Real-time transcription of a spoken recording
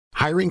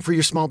Hiring for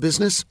your small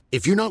business?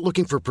 If you're not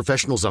looking for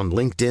professionals on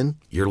LinkedIn,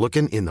 you're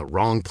looking in the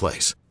wrong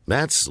place.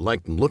 That's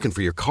like looking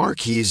for your car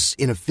keys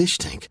in a fish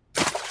tank.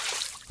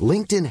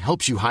 LinkedIn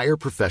helps you hire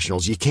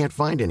professionals you can't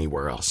find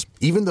anywhere else,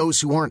 even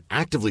those who aren't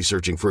actively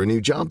searching for a new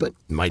job but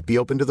might be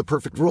open to the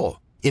perfect role.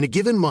 In a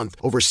given month,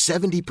 over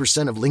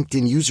 70% of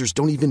LinkedIn users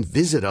don't even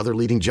visit other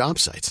leading job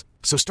sites.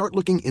 So start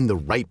looking in the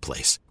right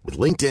place. With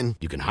LinkedIn,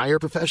 you can hire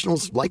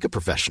professionals like a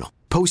professional.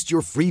 Post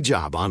your free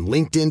job on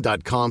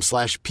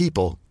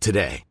linkedin.com/people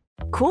today.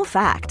 Cool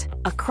fact,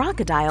 a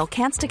crocodile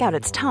can't stick out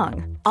its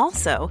tongue.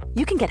 Also,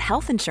 you can get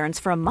health insurance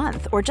for a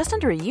month or just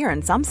under a year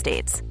in some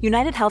states.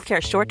 United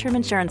Healthcare short-term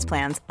insurance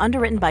plans,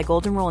 underwritten by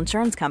Golden Rule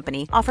Insurance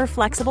Company, offer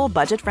flexible,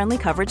 budget-friendly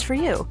coverage for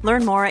you.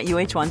 Learn more at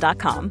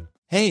uh1.com.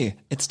 Hey,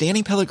 it's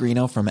Danny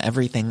Pellegrino from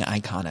Everything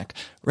Iconic.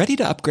 Ready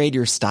to upgrade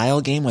your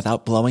style game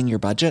without blowing your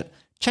budget?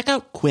 Check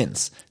out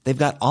Quince. They've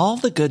got all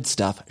the good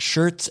stuff,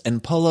 shirts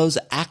and polos,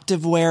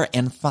 activewear,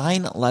 and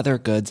fine leather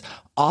goods,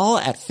 all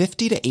at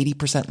 50 to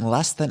 80%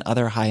 less than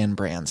other high-end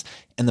brands.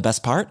 And the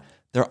best part?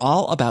 They're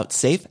all about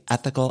safe,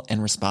 ethical,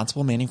 and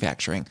responsible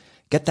manufacturing.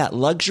 Get that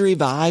luxury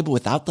vibe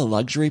without the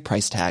luxury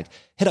price tag.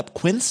 Hit up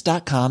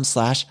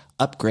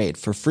quince.com/upgrade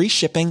for free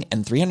shipping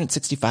and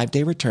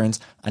 365-day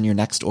returns on your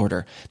next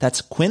order.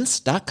 That's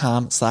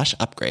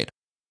quince.com/upgrade.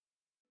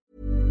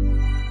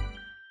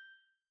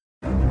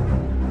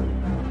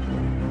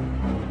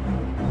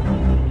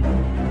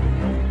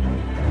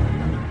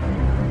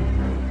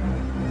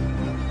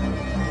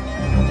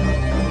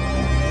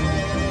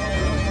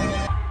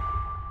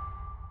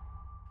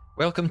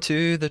 Welcome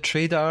to The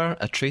Trader,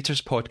 a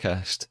Traitors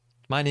podcast.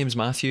 My name's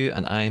Matthew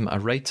and I'm a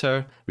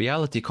writer,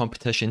 reality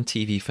competition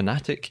TV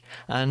fanatic,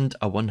 and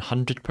a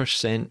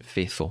 100%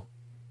 faithful.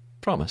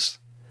 Promise.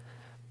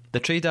 The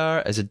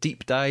Trader is a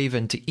deep dive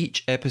into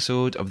each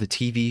episode of the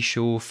TV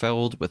show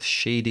filled with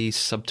shady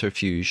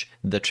subterfuge,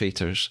 The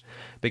Traitors,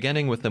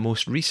 beginning with the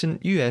most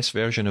recent US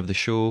version of the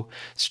show,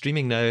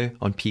 streaming now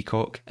on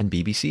Peacock and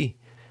BBC.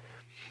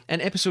 In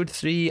episode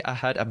 3, I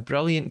had a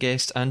brilliant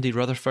guest, Andy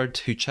Rutherford,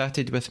 who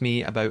chatted with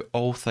me about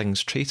all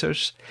things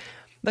Traitors.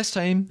 This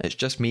time, it's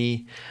just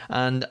me,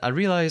 and I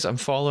realise I'm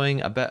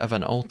following a bit of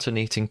an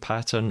alternating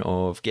pattern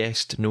of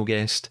guest, no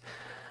guest,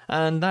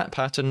 and that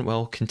pattern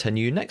will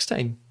continue next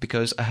time,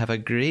 because I have a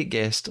great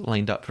guest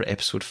lined up for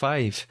episode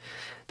 5.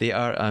 They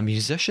are a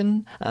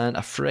musician and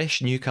a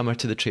fresh newcomer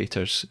to the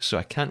Traitors, so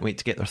I can't wait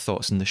to get their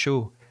thoughts on the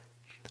show.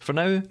 For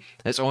now,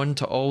 it's on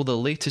to all the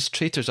latest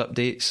Traitors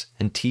updates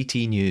and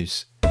TT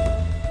news.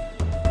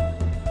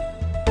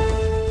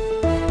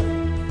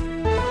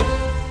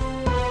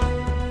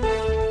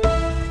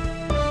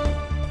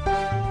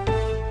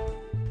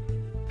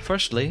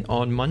 Firstly,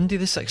 on Monday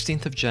the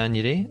 16th of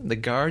January, The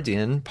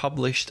Guardian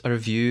published a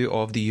review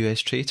of the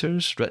US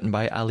Traitors, written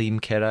by Aleem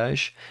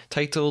Keraj,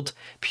 titled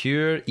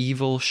Pure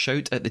Evil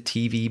Shout at the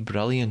TV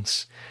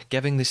Brilliance,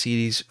 giving the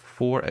series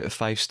 4 out of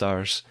 5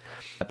 stars,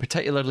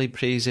 particularly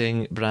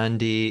praising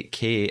Brandy,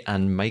 Kay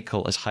and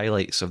Michael as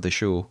highlights of the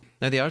show.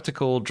 Now, the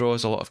article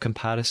draws a lot of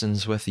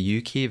comparisons with the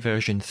UK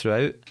version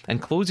throughout,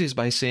 and closes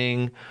by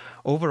saying,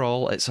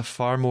 overall, it's a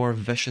far more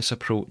vicious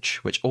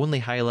approach, which only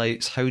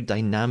highlights how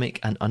dynamic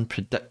and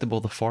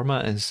unpredictable the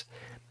format is.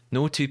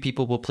 No two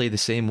people will play the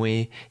same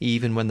way,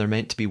 even when they're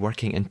meant to be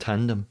working in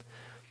tandem.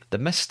 The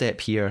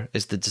misstep here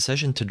is the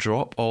decision to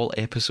drop all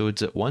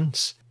episodes at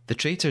once. The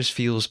Traitors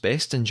feels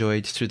best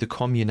enjoyed through the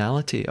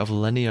communality of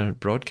linear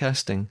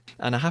broadcasting,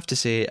 and I have to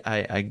say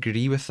I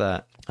agree with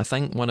that. I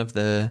think one of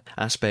the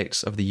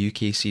aspects of the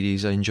UK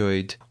series I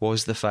enjoyed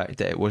was the fact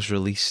that it was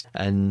released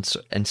in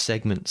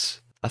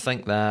segments. I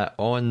think that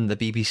on the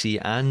BBC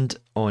and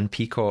on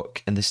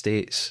Peacock in the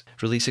States,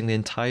 releasing the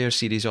entire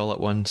series all at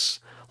once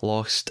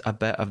lost a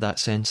bit of that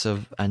sense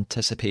of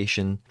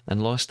anticipation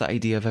and lost the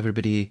idea of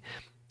everybody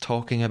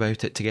talking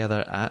about it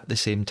together at the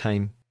same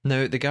time.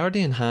 Now, The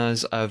Guardian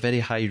has a very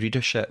high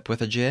readership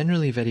with a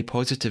generally very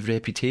positive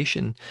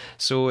reputation,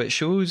 so it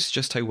shows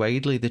just how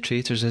widely The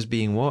Traitors is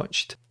being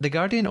watched. The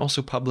Guardian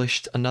also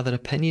published another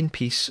opinion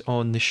piece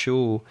on the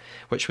show,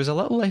 which was a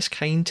little less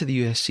kind to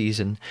the US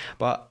season,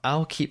 but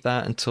I'll keep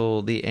that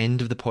until the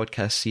end of the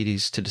podcast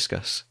series to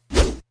discuss.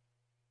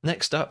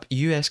 Next up,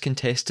 US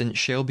contestant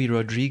Shelby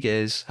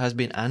Rodriguez has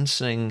been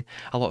answering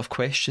a lot of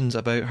questions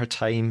about her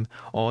time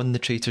on the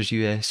Traitors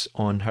US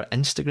on her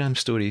Instagram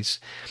stories,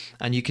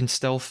 and you can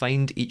still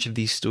find each of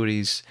these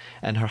stories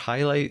in her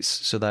highlights,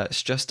 so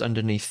that's just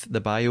underneath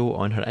the bio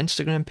on her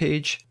Instagram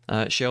page.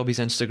 Shelby's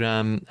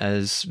Instagram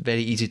is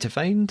very easy to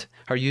find.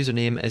 Her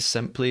username is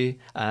simply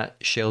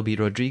 @Shelby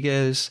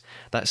Rodriguez.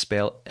 That's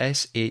spelled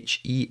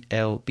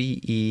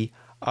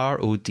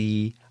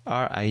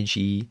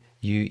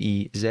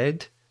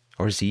SHELBERODRIGUEZ.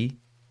 Or Z,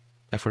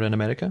 if we're in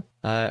America.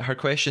 Her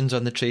questions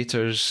on the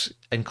Traitors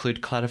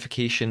include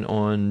clarification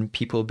on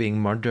people being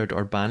murdered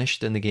or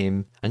banished in the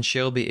game, and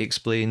Shelby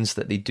explains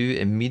that they do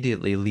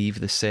immediately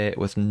leave the set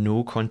with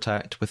no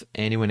contact with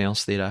anyone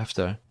else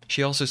thereafter.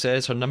 She also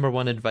says her number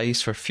one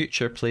advice for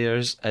future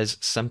players is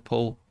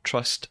simple: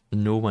 trust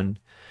no one.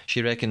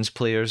 She reckons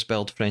players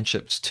build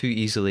friendships too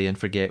easily and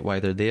forget why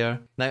they're there.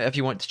 Now, if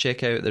you want to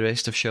check out the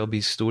rest of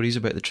Shelby's stories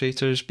about the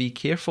Traitors, be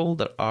careful,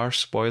 there are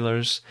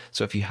spoilers,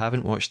 so if you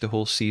haven't watched the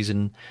whole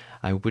season,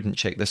 I wouldn't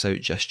check this out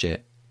just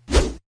yet.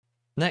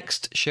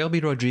 Next, Shelby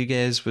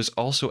Rodriguez was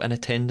also in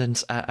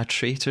attendance at a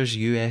Traitors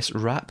US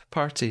wrap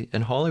party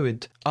in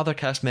Hollywood. Other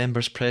cast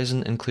members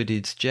present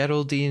included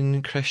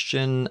Geraldine,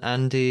 Christian,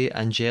 Andy,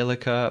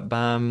 Angelica,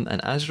 Bam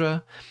and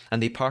Azra,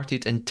 and they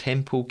partied in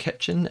Tempo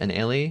Kitchen in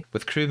LA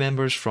with crew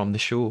members from the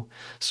show,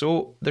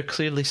 so they're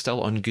clearly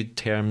still on good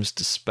terms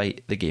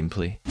despite the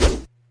gameplay.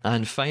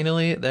 And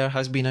finally, there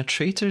has been a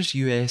Traitors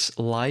US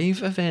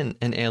live event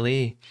in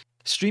LA.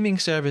 Streaming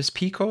service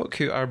Peacock,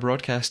 who are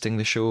broadcasting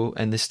the show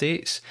in the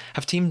States,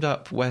 have teamed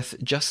up with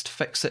Just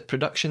Fix It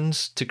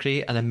Productions to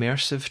create an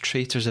immersive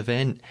Traitors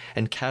event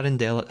in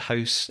Carondelet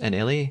House in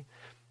LA.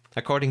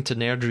 According to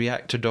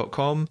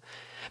nerdreactor.com,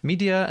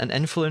 media and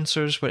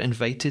influencers were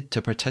invited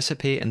to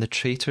participate in the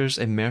Traitors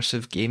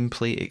immersive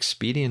gameplay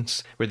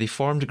experience, where they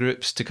formed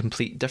groups to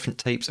complete different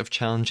types of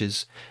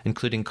challenges,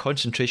 including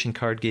concentration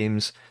card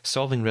games,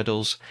 solving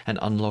riddles, and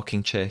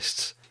unlocking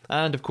chests.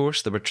 And of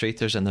course, there were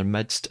traitors in their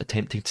midst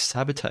attempting to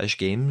sabotage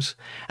games,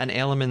 an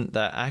element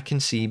that I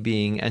can see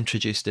being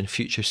introduced in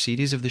future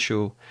series of the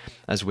show,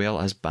 as well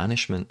as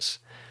banishments.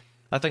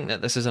 I think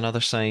that this is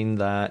another sign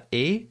that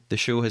A, the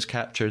show has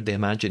captured the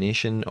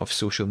imagination of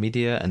social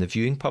media and the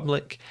viewing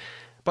public,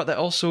 but that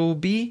also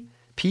B,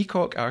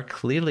 Peacock are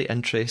clearly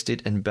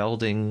interested in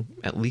building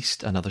at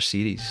least another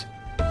series.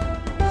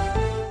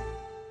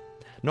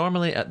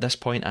 Normally at this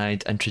point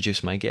I'd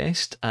introduce my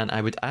guest and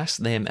I would ask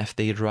them if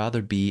they'd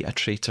rather be a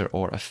traitor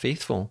or a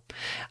faithful.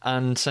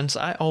 And since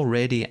I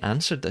already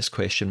answered this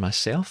question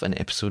myself in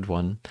episode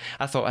 1,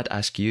 I thought I'd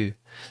ask you.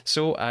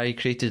 So I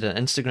created an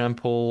Instagram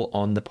poll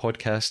on the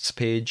podcast's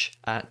page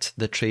at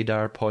the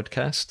Traidar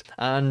Podcast,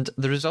 and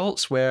the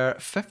results were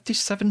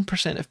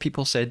 57% of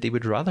people said they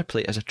would rather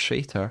play as a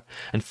traitor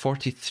and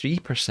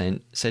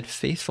 43% said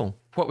faithful.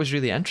 What was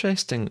really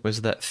interesting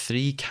was that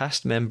 3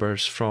 cast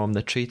members from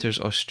the Traitors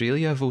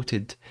Australia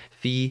voted,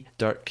 Fee,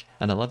 Dirk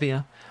and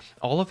Olivia,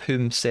 all of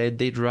whom said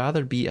they'd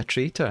rather be a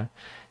traitor,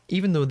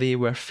 even though they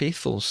were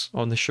faithfuls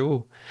on the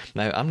show.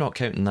 Now, I'm not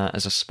counting that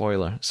as a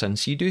spoiler,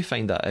 since you do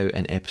find that out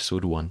in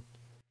episode 1.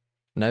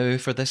 Now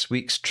for this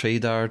week's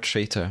Traidar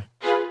Traitor.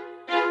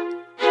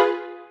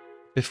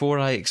 Before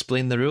I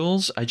explain the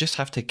rules, I just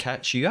have to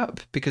catch you up,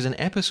 because in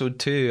episode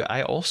 2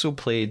 I also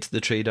played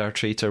the Traidar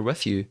Traitor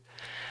with you,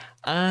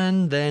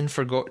 and then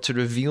forgot to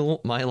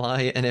reveal my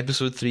lie in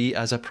episode 3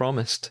 as I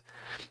promised.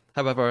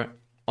 However,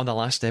 on the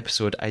last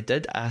episode I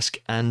did ask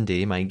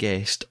Andy, my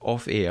guest,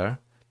 off air,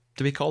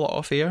 do we call it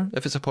off air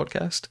if it's a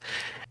podcast,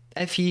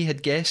 if he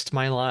had guessed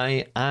my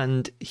lie,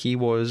 and he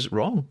was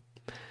wrong.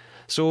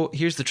 So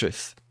here's the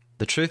truth.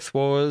 The truth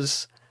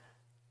was,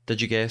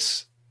 did you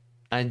guess?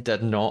 I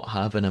did not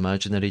have an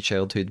imaginary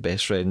childhood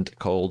best friend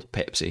called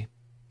Pepsi.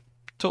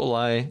 Total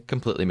lie,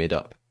 completely made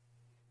up.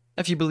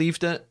 If you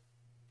believed it,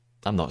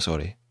 I'm not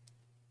sorry.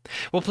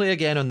 We'll play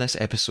again on this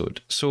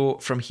episode, so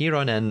from here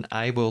on in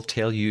I will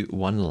tell you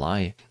one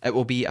lie. It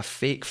will be a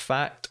fake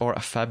fact or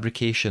a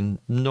fabrication,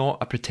 not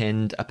a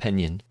pretend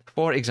opinion.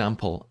 For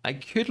example, I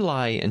could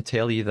lie and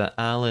tell you that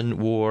Alan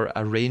wore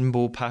a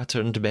rainbow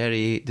patterned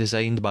beret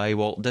designed by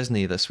Walt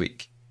Disney this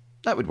week.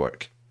 That would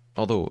work,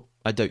 although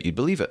I doubt you'd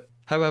believe it.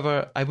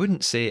 However, I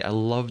wouldn't say I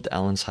loved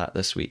Alan's hat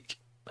this week,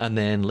 and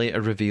then later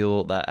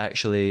reveal that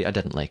actually I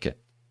didn't like it.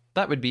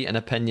 That would be an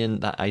opinion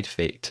that I'd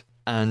faked.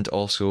 And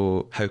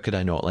also, how could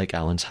I not like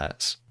Alan's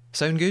hats?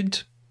 Sound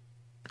good?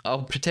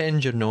 I'll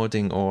pretend you're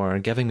nodding or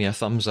giving me a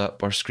thumbs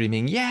up or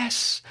screaming,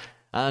 yes!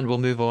 And we'll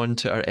move on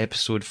to our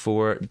episode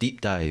 4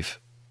 deep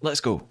dive.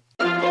 Let's go.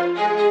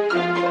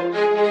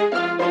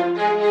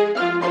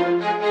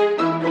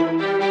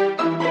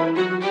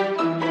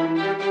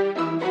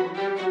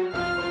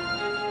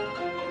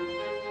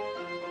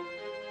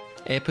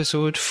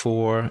 Episode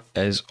 4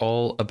 is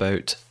all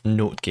about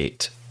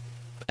Notegate.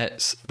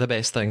 It's the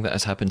best thing that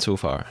has happened so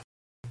far.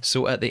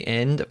 So at the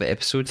end of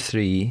episode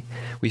 3,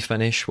 we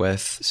finish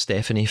with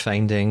Stephanie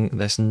finding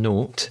this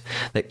note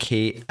that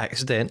Kate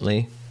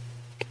accidentally,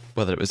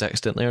 whether it was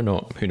accidentally or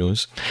not, who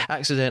knows,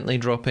 accidentally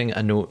dropping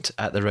a note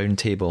at the round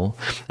table,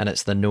 and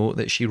it's the note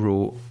that she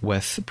wrote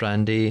with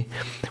Brandy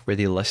where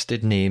they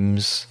listed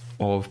names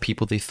of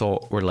people they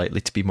thought were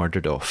likely to be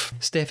murdered off.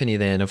 Stephanie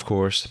then, of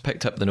course,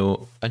 picked up the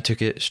note and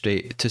took it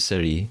straight to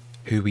Siri,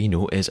 who we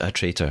know is a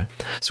traitor.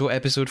 So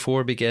episode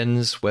 4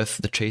 begins with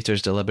the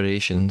traitors'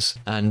 deliberations,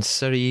 and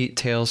Siri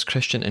tells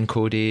Christian and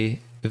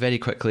Cody very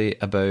quickly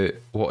about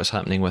what is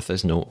happening with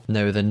this note.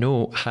 Now, the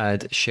note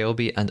had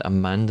Shelby and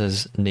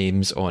Amanda's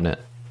names on it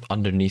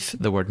underneath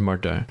the word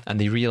murder, and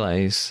they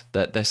realise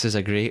that this is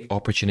a great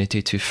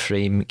opportunity to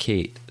frame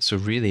Kate. So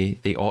really,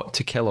 they ought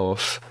to kill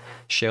off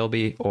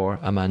Shelby or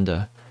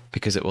Amanda,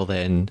 because it will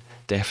then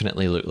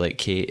definitely look like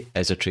Kate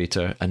is a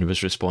traitor and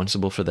was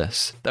responsible for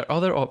this. Their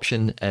other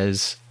option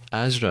is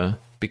Azra,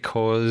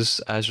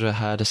 because Azra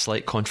had a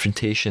slight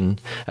confrontation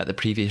at the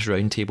previous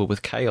roundtable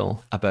with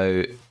Kyle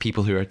about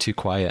people who are too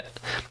quiet,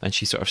 and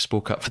she sort of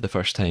spoke up for the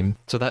first time.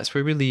 So that's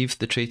where we leave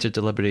the traitor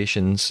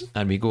deliberations,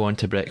 and we go on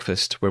to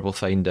breakfast, where we'll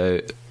find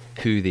out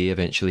who they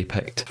eventually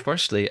picked.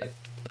 Firstly,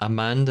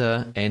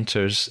 Amanda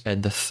enters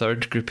in the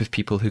third group of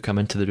people who come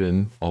into the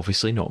room,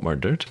 obviously not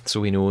murdered, so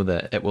we know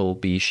that it will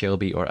be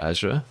Shelby or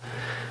Azra.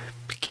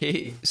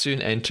 Kate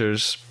soon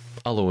enters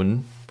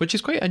alone, which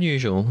is quite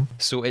unusual,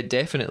 so it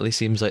definitely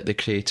seems like the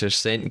creators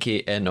sent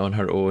Kate in on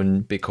her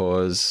own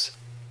because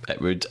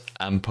it would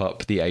amp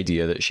up the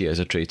idea that she is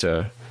a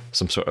traitor,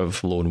 some sort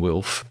of lone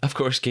wolf. Of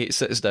course, Kate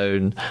sits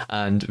down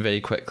and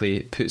very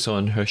quickly puts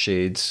on her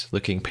shades,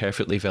 looking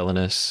perfectly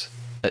villainous.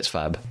 It's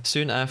fab.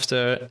 Soon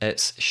after,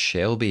 it's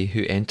Shelby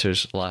who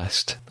enters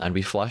last, and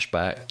we flash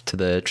back to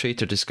the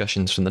traitor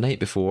discussions from the night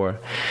before.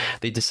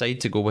 They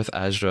decide to go with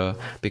Azra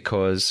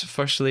because,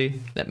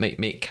 firstly, it might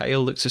make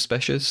Kyle look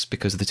suspicious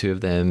because the two of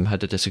them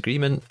had a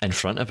disagreement in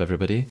front of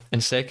everybody,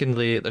 and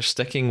secondly, they're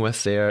sticking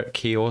with their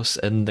chaos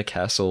in the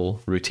castle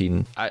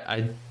routine.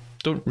 I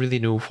don't really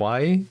know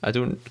why. I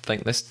don't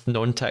think this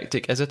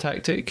non-tactic is a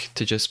tactic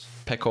to just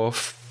pick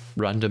off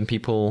random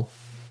people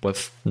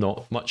with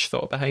not much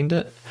thought behind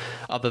it,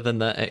 other than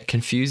that it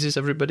confuses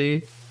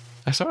everybody.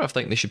 I sort of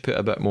think they should put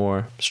a bit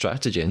more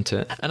strategy into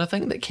it. And I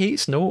think that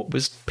Kate's note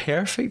was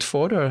perfect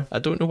for her. I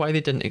don't know why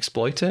they didn't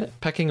exploit it.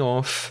 Picking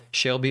off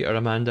Shelby or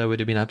Amanda would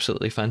have been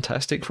absolutely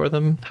fantastic for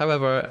them.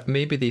 However,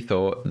 maybe they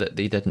thought that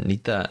they didn't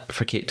need that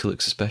for Kate to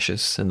look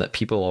suspicious, and that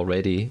people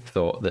already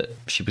thought that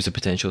she was a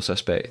potential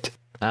suspect.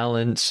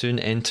 Alan soon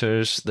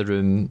enters the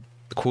room,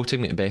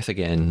 quoting Macbeth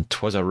again,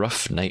 "'Twas a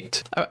rough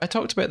night." I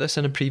talked about this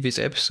in a previous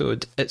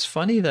episode. It's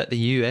funny that the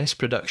US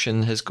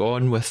production has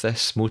gone with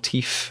this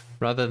motif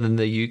rather than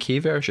the UK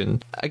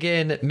version.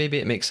 Again, maybe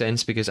it makes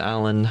sense because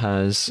Alan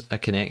has a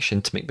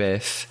connection to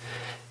Macbeth.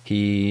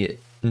 He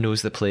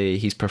knows the play,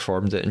 he's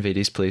performed it in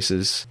various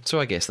places, so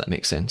I guess that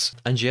makes sense.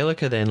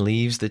 Angelica then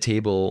leaves the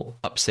table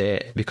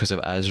upset because of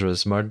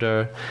Azra's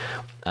murder,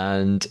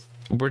 and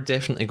we're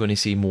definitely going to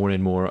see more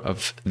and more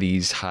of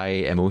these high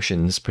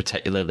emotions,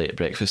 particularly at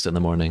breakfast in the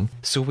morning.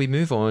 So we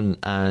move on,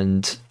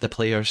 and the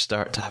players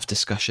start to have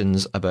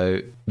discussions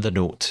about the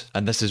note.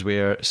 And this is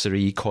where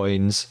Sari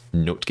coins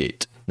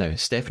Notegate. Now,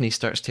 Stephanie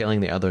starts telling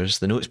the others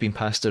the note's been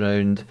passed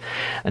around,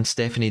 and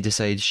Stephanie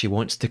decides she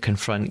wants to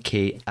confront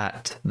Kate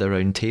at the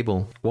round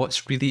table.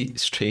 What's really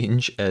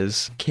strange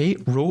is Kate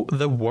wrote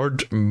the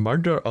word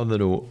murder on the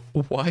note.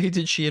 Why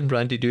did she and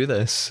Brandy do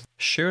this?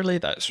 Surely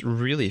that's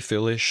really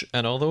foolish,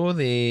 and although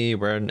they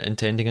weren't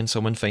intending on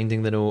someone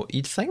finding the note,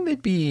 you'd think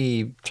they'd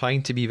be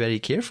trying to be very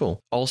careful.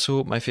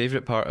 Also, my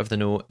favourite part of the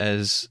note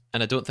is,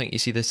 and I don't think you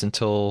see this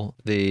until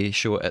they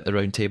show it at the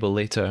round table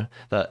later,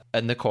 that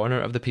in the corner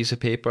of the piece of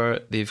paper,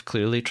 they've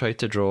clearly tried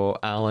to draw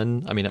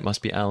Alan. I mean, it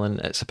must be Alan.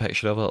 It's a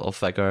picture of a little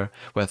figure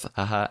with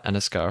a hat and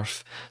a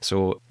scarf.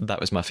 So that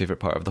was my favourite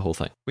part of the whole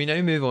thing. We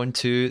now move on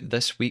to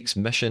this week's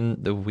mission,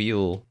 The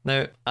Wheel.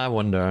 Now, I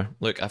wonder,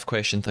 look, I've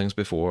questioned things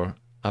before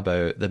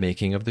about the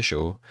making of the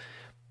show.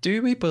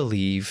 Do we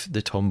believe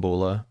the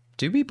tombola?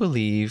 Do we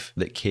believe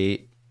that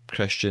Kate,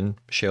 Christian,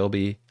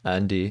 Shelby,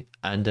 Andy,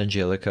 and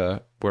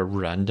Angelica were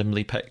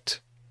randomly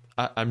picked?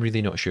 I'm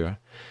really not sure,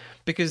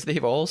 because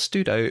they've all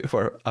stood out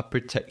for a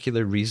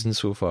particular reason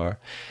so far.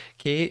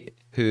 Kate,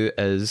 who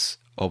is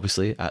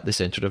obviously at the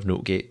centre of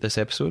Notegate this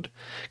episode.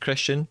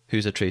 Christian,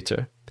 who's a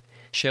traitor.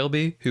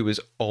 Shelby, who was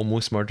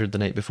almost murdered the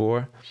night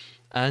before.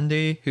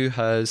 Andy, who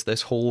has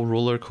this whole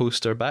roller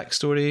coaster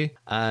backstory,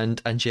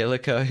 and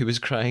Angelica, who was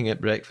crying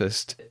at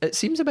breakfast. It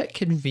seems a bit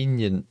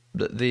convenient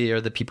that they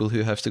are the people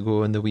who have to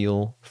go on the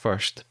wheel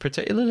first,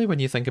 particularly when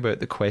you think about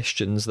the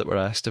questions that were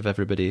asked of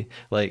everybody,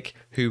 like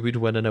who would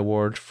win an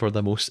award for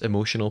the most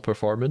emotional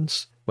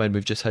performance, when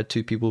we've just had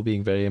two people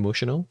being very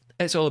emotional.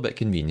 It's all a bit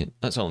convenient,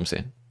 that's all I'm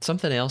saying.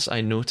 Something else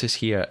I notice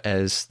here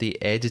is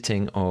the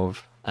editing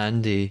of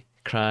Andy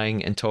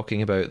crying and talking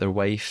about their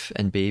wife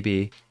and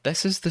baby.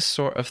 This is the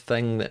sort of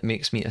thing that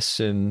makes me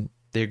assume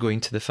they're going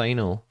to the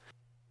final.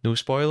 No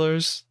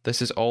spoilers,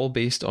 this is all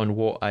based on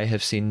what I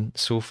have seen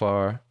so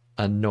far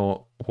and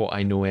not what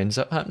I know ends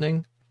up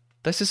happening.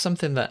 This is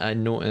something that I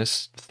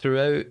notice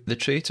throughout the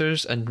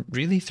Traitors and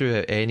really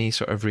throughout any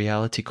sort of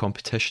reality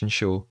competition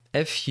show.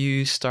 If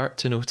you start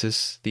to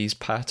notice these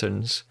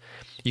patterns,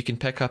 you can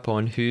pick up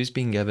on who's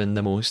been given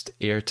the most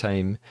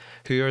airtime,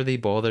 who are they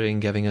bothering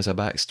giving us a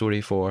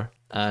backstory for.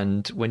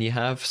 And when you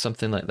have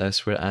something like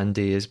this where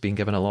Andy is being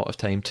given a lot of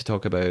time to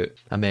talk about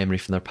a memory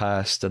from their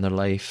past and their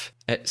life,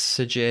 it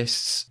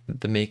suggests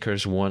the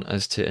makers want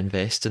us to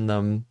invest in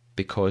them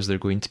because they're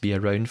going to be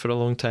around for a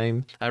long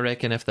time. I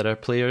reckon if there are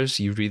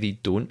players you really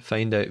don't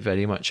find out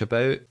very much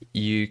about,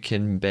 you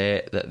can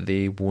bet that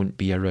they won't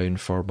be around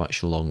for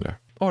much longer.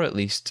 Or at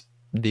least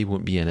they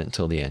won't be in it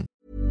until the end.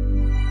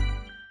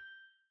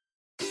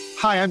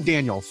 Hi, I'm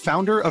Daniel,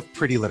 founder of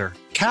Pretty Litter.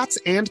 Cats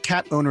and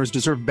cat owners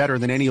deserve better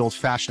than any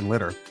old-fashioned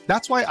litter.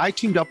 That's why I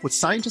teamed up with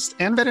scientists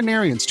and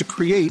veterinarians to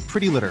create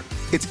Pretty Litter.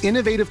 Its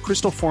innovative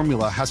crystal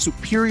formula has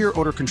superior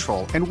odor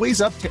control and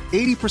weighs up to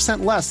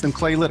 80% less than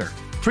clay litter.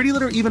 Pretty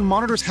Litter even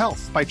monitors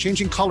health by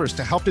changing colors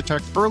to help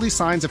detect early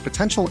signs of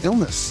potential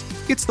illness.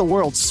 It's the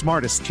world's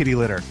smartest kitty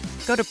litter.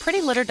 Go to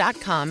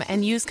prettylitter.com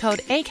and use code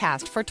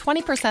ACAST for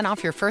 20%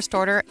 off your first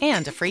order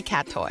and a free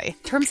cat toy.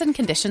 Terms and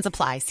conditions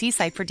apply. See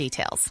site for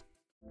details.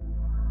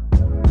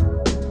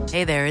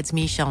 Hey there, it's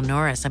Michelle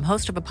Norris. I'm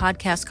host of a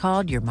podcast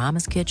called Your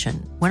Mama's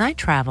Kitchen. When I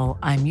travel,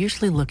 I'm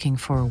usually looking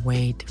for a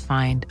way to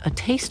find a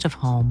taste of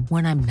home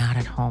when I'm not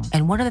at home.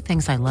 And one of the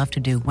things I love to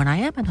do when I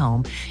am at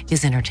home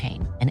is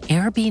entertain. And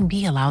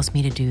Airbnb allows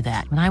me to do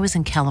that. When I was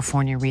in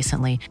California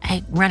recently,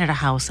 I rented a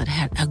house that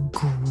had a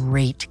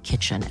great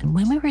kitchen. And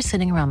when we were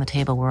sitting around the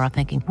table, we were all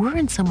thinking, we're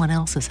in someone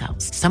else's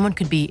house. Someone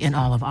could be in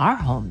all of our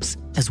homes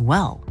as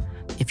well.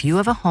 If you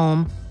have a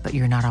home, but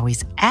you're not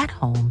always at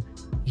home,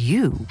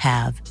 you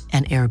have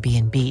an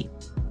Airbnb.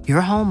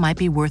 Your home might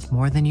be worth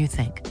more than you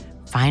think.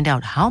 Find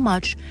out how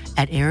much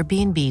at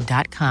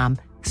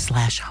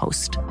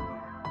airbnb.com/host.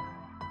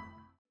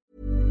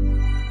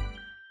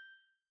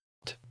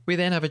 We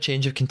then have a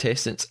change of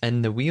contestants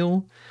in the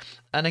wheel,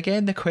 and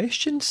again the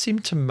questions seem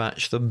to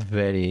match them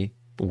very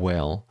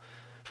well.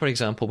 For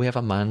example, we have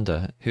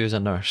Amanda, who is a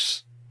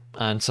nurse,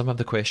 and some of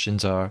the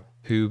questions are,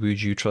 who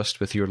would you trust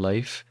with your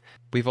life?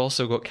 We've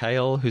also got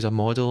Kyle, who's a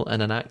model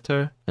and an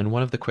actor, and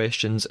one of the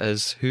questions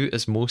is, who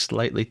is most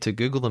likely to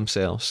Google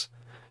themselves?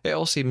 It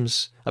all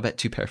seems a bit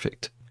too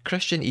perfect.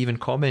 Christian even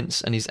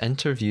comments in his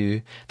interview,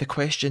 the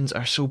questions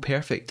are so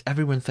perfect,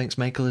 everyone thinks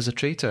Michael is a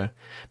traitor,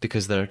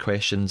 because there are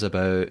questions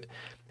about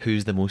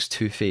who's the most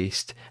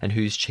two-faced and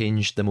who's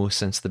changed the most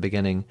since the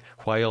beginning,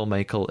 while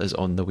Michael is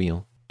on the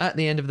wheel. At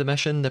the end of the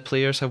mission, the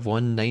players have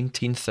won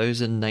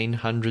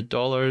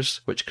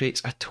 $19,900, which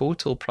creates a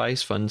total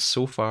prize fund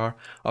so far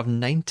of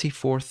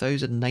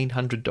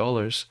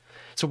 $94,900.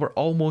 So we're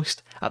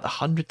almost at the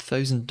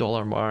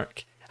 $100,000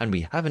 mark, and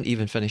we haven't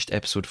even finished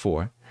episode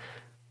 4.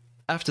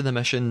 After the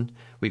mission,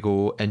 we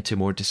go into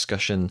more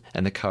discussion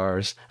in the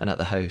cars and at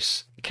the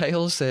house.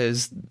 Kyle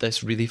says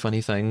this really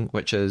funny thing,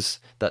 which is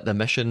that the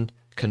mission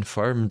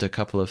confirmed a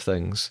couple of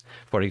things.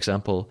 For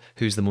example,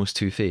 who's the most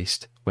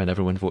two-faced when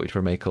everyone voted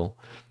for Michael.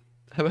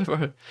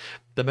 However,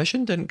 the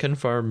mission didn't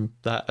confirm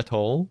that at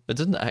all. It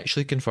didn't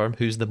actually confirm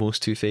who's the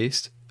most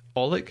two-faced.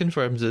 All it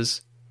confirms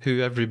is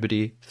who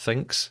everybody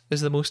thinks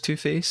is the most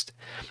two-faced.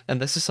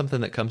 And this is something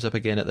that comes up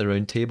again at the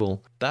round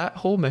table. That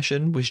whole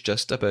mission was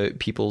just about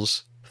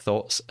people's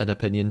thoughts and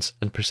opinions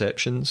and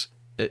perceptions.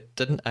 It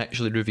didn't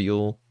actually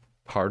reveal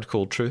hard,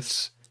 cold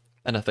truths.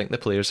 And I think the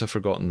players have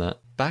forgotten that.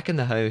 Back in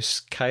the house,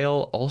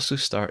 Kyle also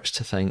starts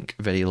to think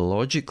very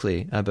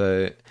logically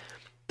about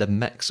the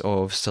mix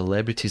of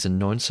celebrities and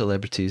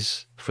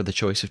non-celebrities for the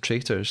choice of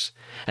traitors.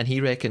 And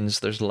he reckons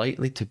there's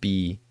likely to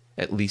be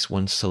at least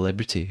one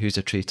celebrity who's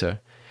a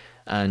traitor.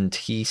 And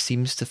he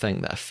seems to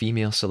think that a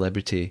female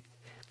celebrity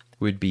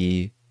would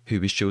be who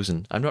was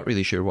chosen. I'm not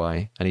really sure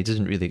why, and he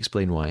doesn't really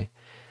explain why.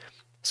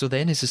 So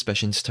then his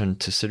suspicions turn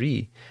to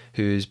Suri,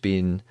 who's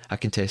been a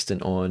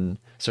contestant on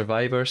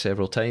Survivor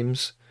several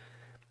times,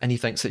 and he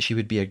thinks that she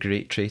would be a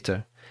great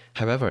traitor.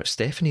 However,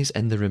 Stephanie's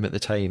in the room at the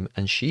time,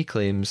 and she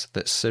claims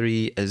that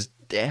Suri is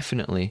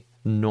definitely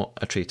not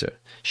a traitor.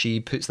 She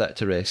puts that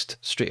to rest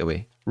straight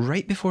away.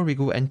 Right before we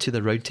go into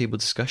the roundtable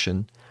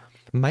discussion,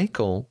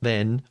 Michael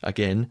then,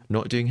 again,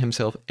 not doing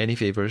himself any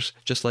favours,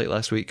 just like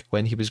last week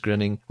when he was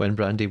grinning when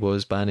Brandy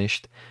was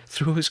banished,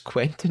 throws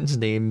Quentin's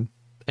name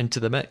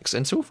into the mix.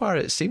 And so far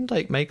it seemed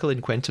like Michael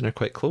and Quentin are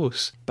quite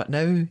close. But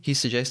now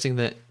he's suggesting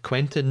that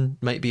Quentin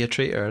might be a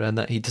traitor and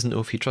that he doesn't know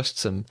if he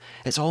trusts him.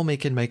 It's all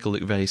making Michael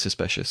look very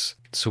suspicious.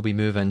 So we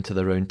move into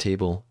the round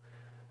table.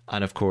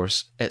 And of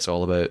course, it's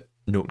all about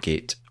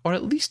Notegate. Or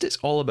at least it's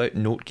all about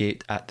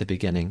Notegate at the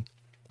beginning.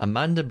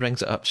 Amanda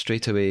brings it up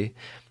straight away,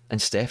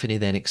 and Stephanie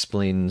then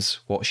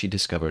explains what she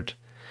discovered.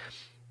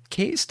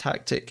 Kate's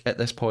tactic at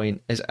this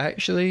point is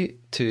actually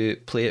to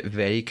play it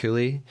very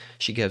coolly.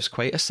 She gives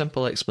quite a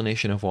simple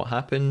explanation of what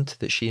happened,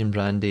 that she and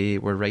Brandy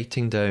were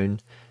writing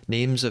down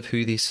names of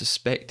who they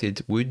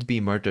suspected would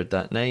be murdered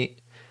that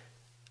night,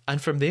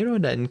 and from there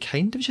on in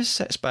kind of just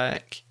sits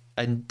back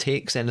and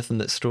takes anything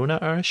that's thrown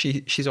at her.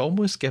 She's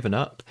almost given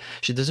up.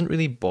 She doesn't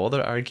really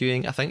bother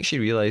arguing. I think she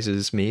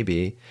realises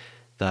maybe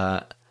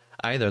that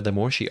either the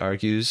more she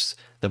argues,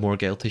 the more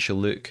guilty she'll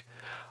look,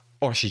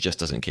 or she just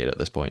doesn't care at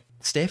this point.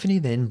 Stephanie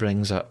then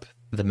brings up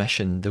the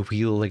mission, the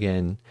wheel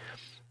again,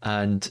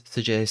 and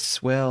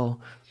suggests, well,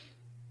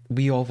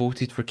 we all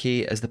voted for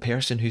Kate as the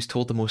person who's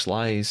told the most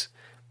lies,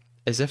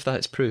 as if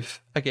that's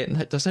proof. Again,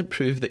 that doesn't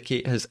prove that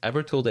Kate has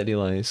ever told any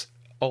lies.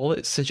 All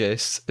it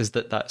suggests is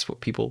that that's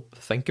what people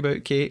think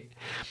about Kate.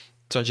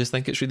 So I just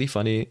think it's really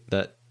funny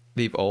that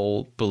they've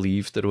all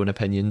believed their own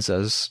opinions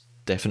as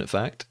definite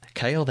fact.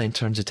 Kyle then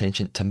turns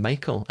attention to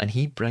Michael, and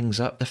he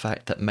brings up the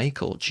fact that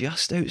Michael,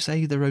 just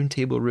outside the round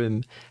table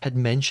room, had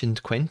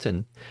mentioned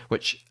Quentin,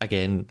 which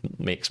again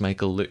makes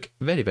Michael look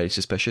very, very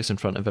suspicious in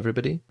front of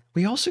everybody.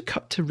 We also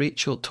cut to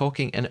Rachel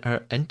talking in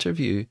her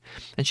interview,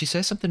 and she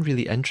says something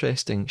really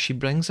interesting. She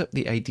brings up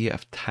the idea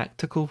of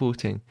tactical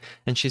voting,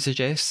 and she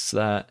suggests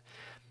that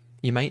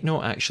you might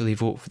not actually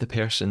vote for the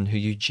person who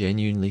you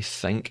genuinely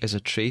think is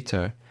a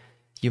traitor.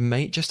 you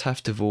might just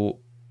have to vote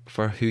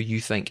for who you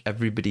think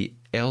everybody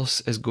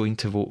else is going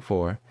to vote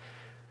for.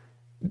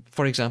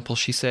 For example,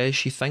 she says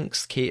she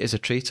thinks Kate is a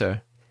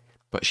traitor,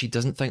 but she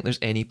doesn't think there's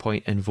any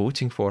point in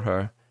voting for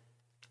her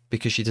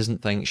because she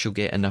doesn't think she'll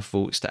get enough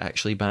votes to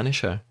actually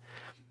banish her.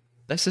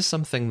 This is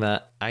something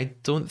that I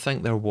don't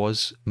think there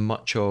was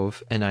much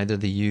of in either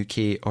the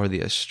UK or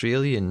the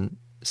Australian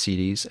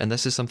series, and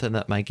this is something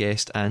that my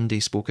guest Andy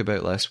spoke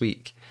about last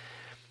week.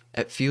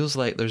 It feels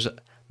like there's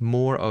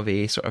more of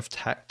a sort of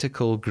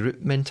tactical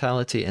group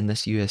mentality in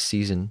this US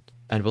season,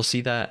 and we'll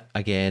see that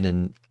again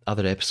in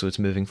other episodes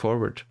moving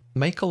forward.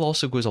 Michael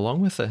also goes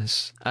along with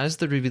this. As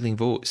the revealing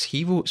votes,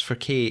 he votes for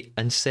Kate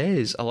and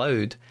says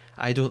aloud,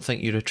 "I don't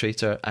think you're a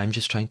traitor, I'm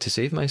just trying to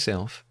save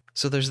myself."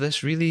 So there's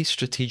this really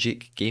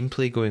strategic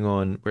gameplay going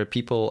on where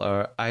people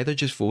are either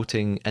just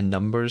voting in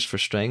numbers for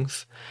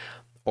strength,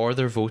 or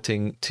they're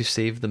voting to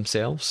save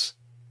themselves,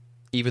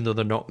 even though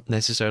they're not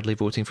necessarily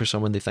voting for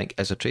someone they think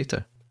is a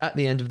traitor. At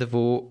the end of the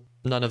vote,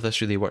 none of this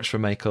really works for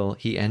Michael.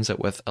 He ends up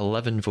with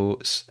 11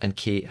 votes and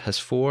Kate has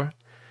 4.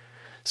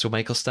 So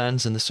Michael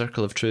stands in the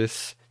circle of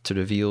truth to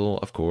reveal,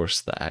 of course,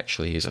 that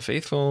actually he's a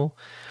faithful.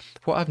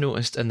 What I've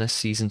noticed in this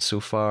season so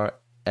far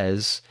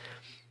is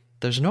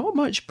there's not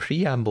much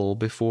preamble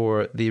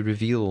before they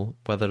reveal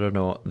whether or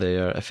not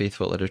they're a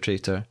faithful or a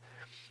traitor.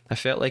 I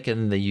felt like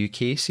in the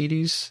UK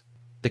series,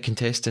 the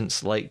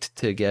contestants liked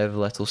to give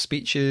little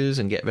speeches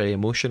and get very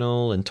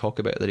emotional and talk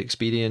about their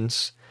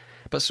experience.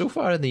 But so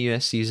far in the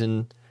US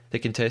season, the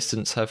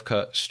contestants have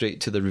cut straight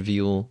to the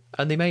reveal,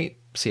 and they might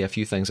say a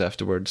few things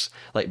afterwards,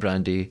 like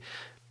Brandy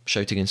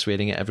shouting and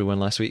swearing at everyone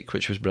last week,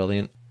 which was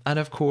brilliant. And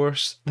of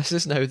course, this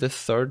is now the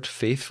third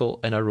faithful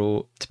in a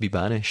row to be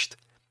banished.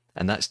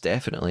 And that's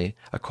definitely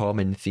a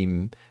common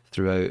theme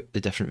throughout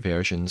the different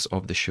versions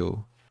of the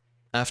show.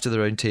 After the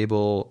round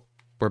table,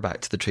 we're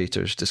back to the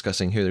traitors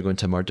discussing who they're going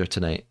to murder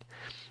tonight.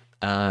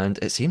 And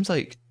it seems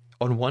like,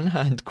 on one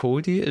hand,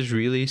 Cody is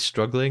really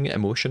struggling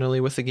emotionally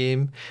with the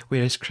game,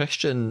 whereas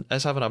Christian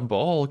is having a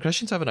ball.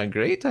 Christian's having a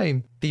great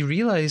time. They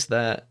realise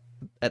that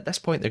at this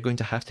point they're going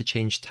to have to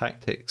change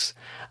tactics,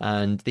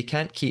 and they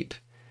can't keep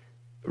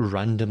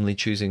randomly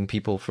choosing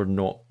people for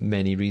not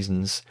many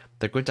reasons.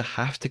 They're going to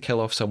have to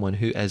kill off someone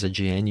who is a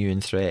genuine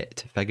threat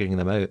to figuring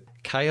them out.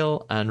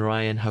 Kyle and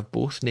Ryan have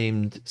both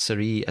named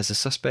Cirie as a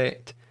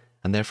suspect,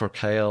 and therefore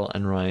Kyle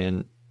and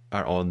Ryan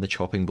are on the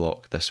chopping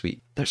block this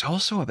week. There's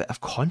also a bit of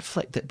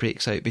conflict that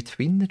breaks out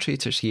between the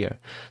traitors here.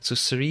 So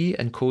Cirie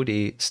and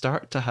Cody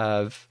start to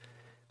have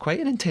quite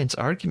an intense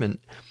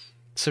argument.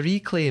 Cirie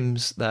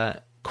claims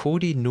that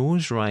Cody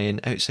knows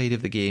Ryan outside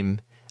of the game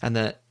and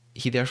that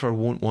he therefore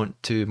won't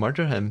want to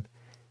murder him.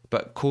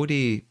 But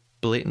Cody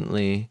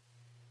blatantly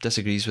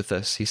disagrees with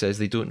this. He says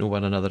they don't know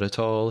one another at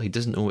all. He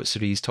doesn't know what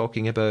Cirie's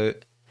talking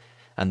about.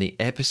 And the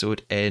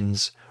episode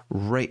ends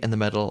right in the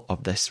middle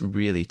of this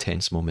really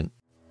tense moment.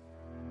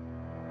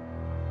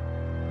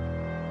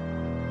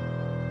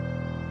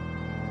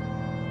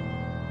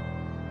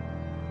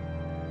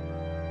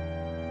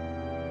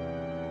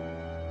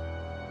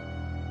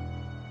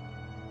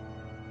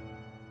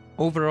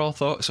 Overall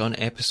thoughts on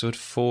episode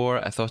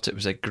 4. I thought it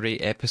was a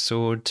great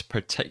episode,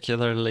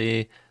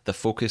 particularly the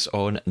focus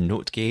on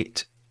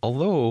Notegate,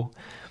 although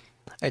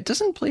it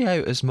doesn't play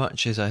out as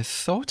much as I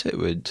thought it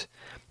would,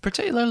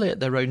 particularly at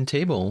the round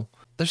table.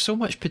 There's so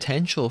much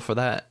potential for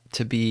that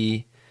to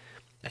be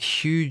a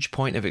huge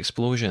point of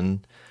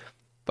explosion,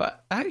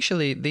 but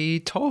actually they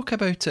talk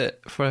about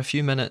it for a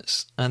few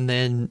minutes and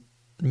then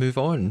move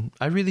on.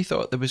 I really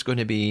thought there was going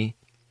to be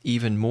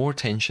even more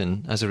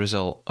tension as a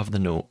result of the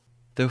note.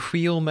 The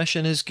wheel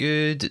mission is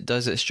good. It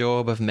does its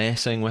job of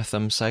messing with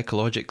them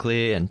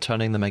psychologically and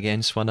turning them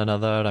against one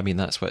another. I mean,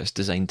 that's what it's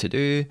designed to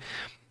do.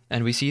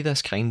 And we see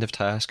this kind of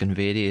task in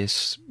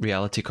various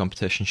reality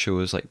competition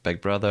shows like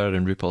Big Brother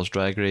and RuPaul's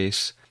Drag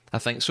Race. I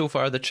think so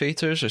far the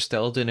traitors are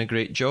still doing a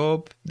great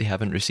job. They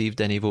haven't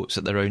received any votes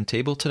at the round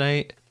table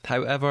tonight.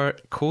 However,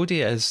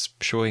 Cody is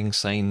showing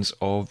signs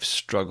of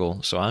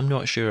struggle, so I'm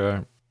not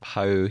sure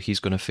how he's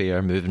going to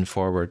fare moving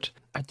forward.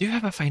 I do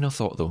have a final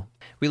thought though.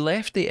 We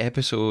left the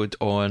episode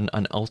on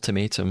an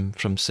ultimatum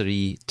from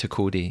Cirie to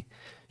Cody.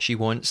 She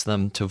wants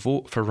them to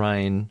vote for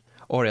Ryan,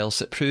 or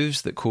else it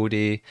proves that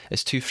Cody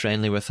is too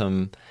friendly with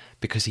him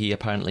because he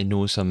apparently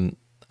knows him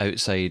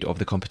outside of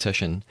the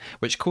competition,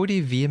 which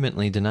Cody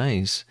vehemently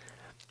denies.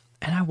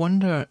 And I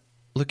wonder,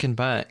 looking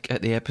back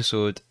at the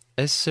episode,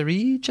 is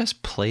Cirie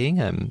just playing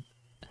him?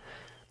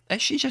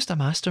 Is she just a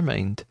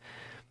mastermind?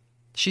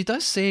 She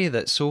does say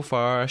that so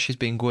far she's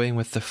been going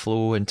with the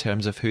flow in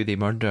terms of who they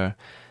murder.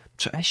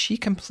 So is she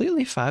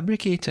completely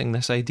fabricating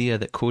this idea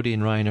that Cody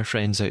and Ryan are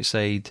friends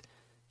outside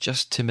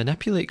just to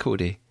manipulate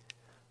Cody?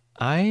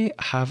 I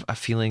have a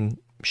feeling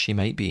she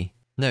might be.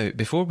 Now,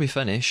 before we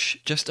finish,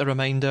 just a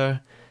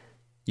reminder,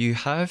 you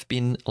have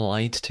been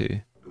lied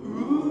to.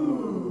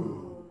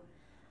 Ooh.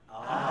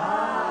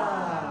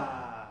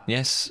 Ah.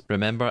 Yes,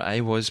 remember I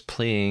was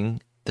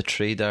playing the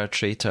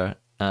traitor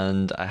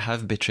and I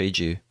have betrayed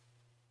you.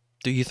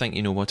 Do you think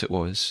you know what it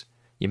was?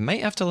 You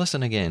might have to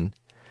listen again.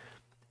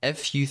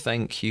 if you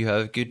think you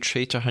have good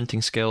traitor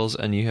hunting skills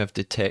and you have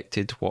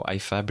detected what I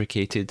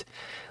fabricated,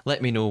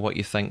 let me know what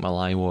you think my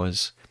lie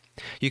was.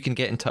 You can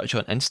get in touch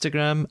on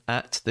Instagram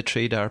at the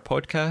Traidar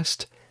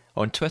Podcast,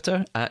 on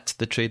Twitter at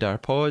the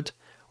Traidar Pod,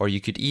 or you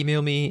could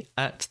email me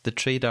at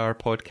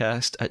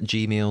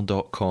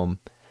thetraidarpodcast@gmail.com.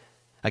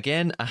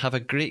 Again, I have a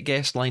great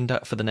guest lined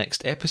up for the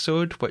next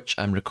episode, which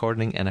I'm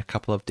recording in a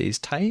couple of days'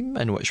 time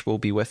and which will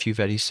be with you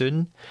very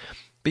soon.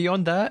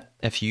 Beyond that,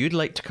 if you'd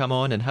like to come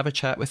on and have a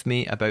chat with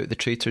me about the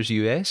Traitors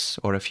US,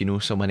 or if you know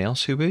someone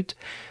else who would,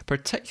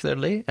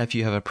 particularly if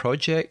you have a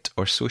project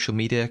or social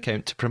media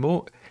account to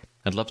promote,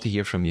 I'd love to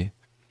hear from you.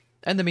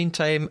 In the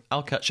meantime,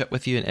 I'll catch up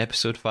with you in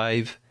episode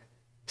 5.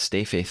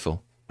 Stay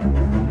faithful.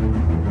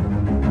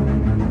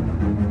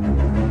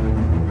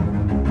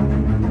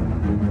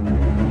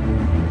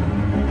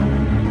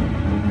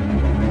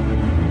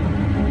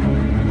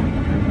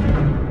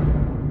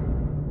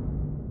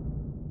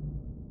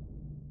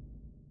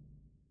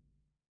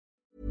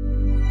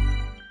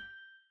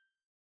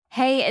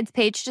 Hey, it's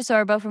Paige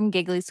DeSorbo from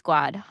Giggly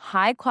Squad.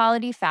 High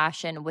quality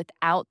fashion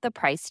without the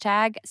price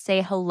tag.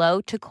 Say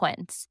hello to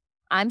Quince.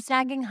 I'm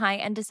snagging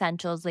high-end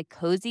essentials like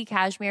cozy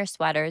cashmere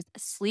sweaters,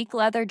 sleek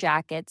leather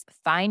jackets,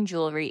 fine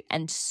jewelry,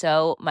 and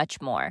so much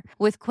more.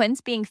 With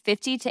Quince being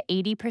 50 to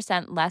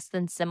 80% less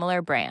than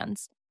similar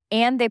brands.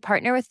 And they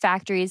partner with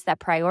factories that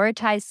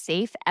prioritize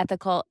safe,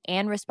 ethical,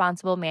 and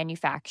responsible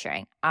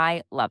manufacturing.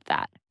 I love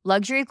that.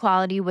 Luxury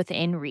quality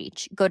within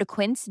reach. Go to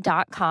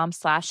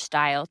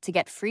quince.com/style to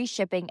get free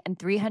shipping and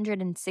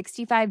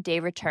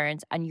 365-day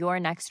returns on your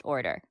next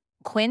order.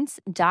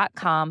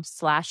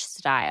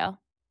 Quince.com/style.